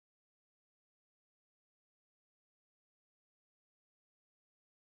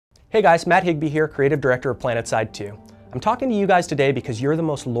Hey guys, Matt Higbee here, Creative Director of PlanetSide 2. I'm talking to you guys today because you're the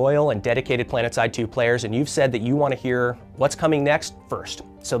most loyal and dedicated PlanetSide 2 players, and you've said that you want to hear what's coming next first.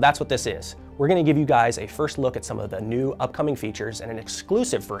 So that's what this is. We're going to give you guys a first look at some of the new upcoming features and an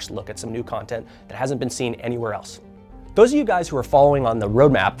exclusive first look at some new content that hasn't been seen anywhere else. Those of you guys who are following on the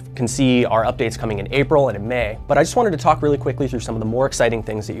roadmap can see our updates coming in April and in May, but I just wanted to talk really quickly through some of the more exciting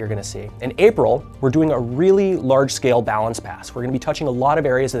things that you're going to see. In April, we're doing a really large-scale balance pass. We're going to be touching a lot of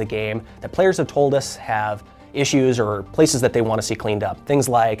areas of the game that players have told us have issues or places that they want to see cleaned up. Things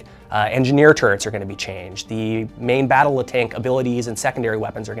like engineer turrets are going to be changed. The main battle tank abilities and secondary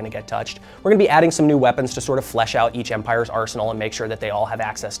weapons are going to get touched. We're going to be adding some new weapons to sort of flesh out each Empire's arsenal and make sure that they all have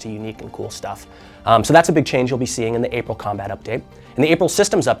access to unique and cool stuff. So that's a big change you'll be seeing in the April combat update. In the April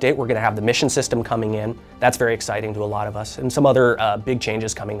systems update, we're going to have the mission system coming in. That's very exciting to a lot of us, and some other big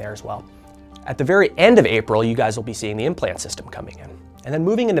changes coming there as well. At the very end of April, you guys will be seeing the implant system coming in. And then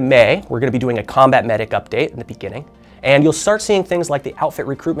moving into May, we're going to be doing a combat medic update in the beginning. And you'll start seeing things like the outfit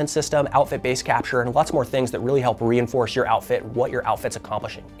recruitment system, outfit base capture, and lots more things that really help reinforce your outfit and what your outfit's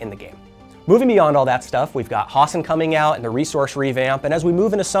accomplishing in the game. Moving beyond all that stuff, we've got Hassan coming out and the resource revamp. And as we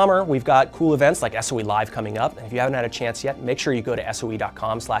move into summer, we've got cool events like SOE Live coming up. And if you haven't had a chance yet, make sure you go to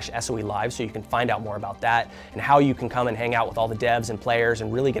soe.com/SOE Live so you can find out more about that and how you can come and hang out with all the devs and players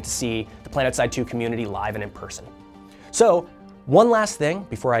and really get to see the PlanetSide 2 community live and in person. So, one last thing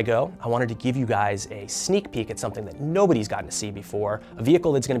before I go, I wanted to give you guys a sneak peek at something that nobody's gotten to see before, a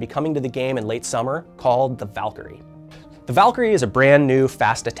vehicle that's going to be coming to the game in late summer called the Valkyrie. The Valkyrie is a brand new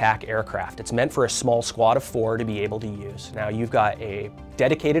fast attack aircraft. It's meant for a small squad of 4 to be able to use. Now you've got a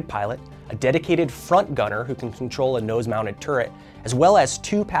dedicated pilot, a dedicated front gunner who can control a nose-mounted turret, as well as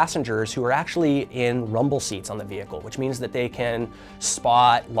 2 passengers who are actually in rumble seats on the vehicle, which means that they can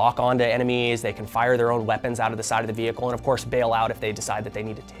spot, lock onto enemies, they can fire their own weapons out of the side of the vehicle, and of course bail out if they decide that they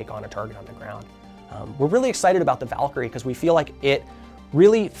need to take on a target on the ground. We're really excited about the Valkyrie because we feel like it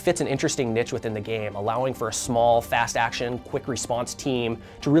really fits an interesting niche within the game, allowing for a small, fast action, quick response team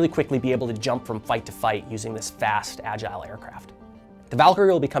to really quickly be able to jump from fight to fight using this fast, agile aircraft. The Valkyrie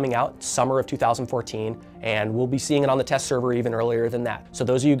will be coming out summer of 2014, and we'll be seeing it on the test server even earlier than that. So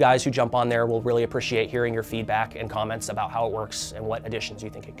those of you guys who jump on there will really appreciate hearing your feedback and comments about how it works and what additions you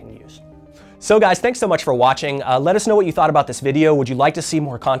think it can use. So guys, thanks so much for watching. Let us know what you thought about this video. Would you like to see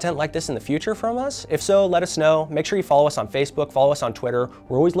more content like this in the future from us? If so, let us know. Make sure you follow us on Facebook, follow us on Twitter.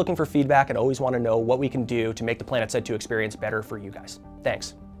 We're always looking for feedback and always want to know what we can do to make the PlanetSide 2 experience better for you guys.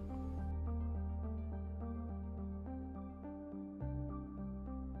 Thanks.